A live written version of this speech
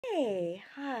Hey,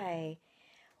 hi.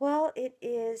 Well, it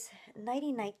is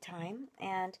nighty-night time,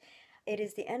 and it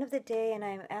is the end of the day, and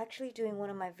I'm actually doing one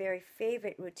of my very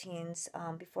favorite routines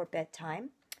before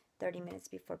bedtime, 30 minutes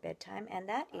before bedtime, and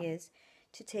that is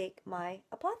to take my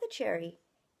Apothocherry.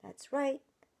 That's right,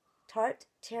 tart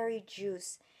terry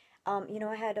juice.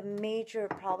 I had a major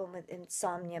problem with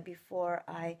insomnia before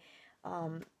I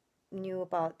um, knew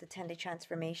about the 10-day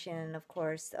transformation and, of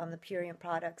course, the Purium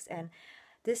products. And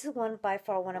this is by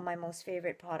far one of my most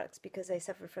favorite products because I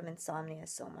suffer from insomnia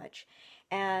so much.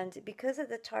 And because of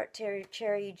the tart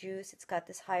cherry juice, it's got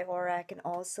this high ORAC and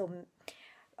also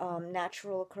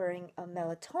natural occurring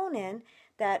melatonin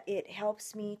that it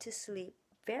helps me to sleep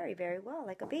very, very well,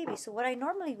 like a baby. So what I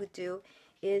normally would do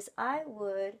is I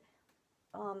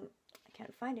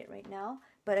can't find it right now,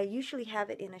 but I usually have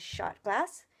it in a shot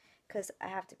glass because I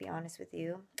have to be honest with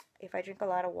you. If I drink a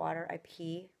lot of water, I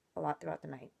pee a lot throughout the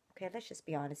night. Okay, let's just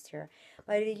be honest here.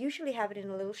 But I usually have it in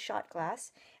a little shot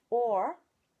glass, or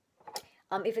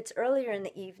if it's earlier in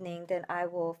the evening, then I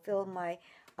will fill my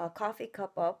coffee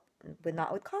cup up, but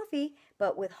not with coffee,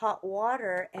 but with hot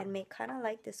water and make kind of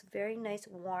like this very nice,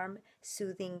 warm,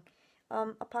 soothing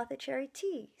apothecary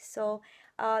tea. So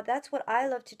that's what I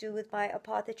love to do with my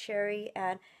apothecary.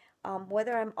 And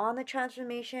whether I'm on the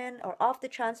transformation or off the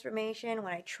transformation,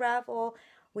 when I travel,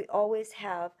 we always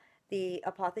have the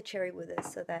apothecary with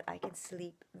us so that I can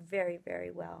sleep very, very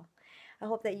well. I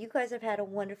hope that you guys have had a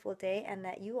wonderful day and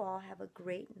that you all have a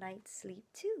great night's sleep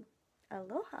too.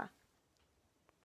 Aloha.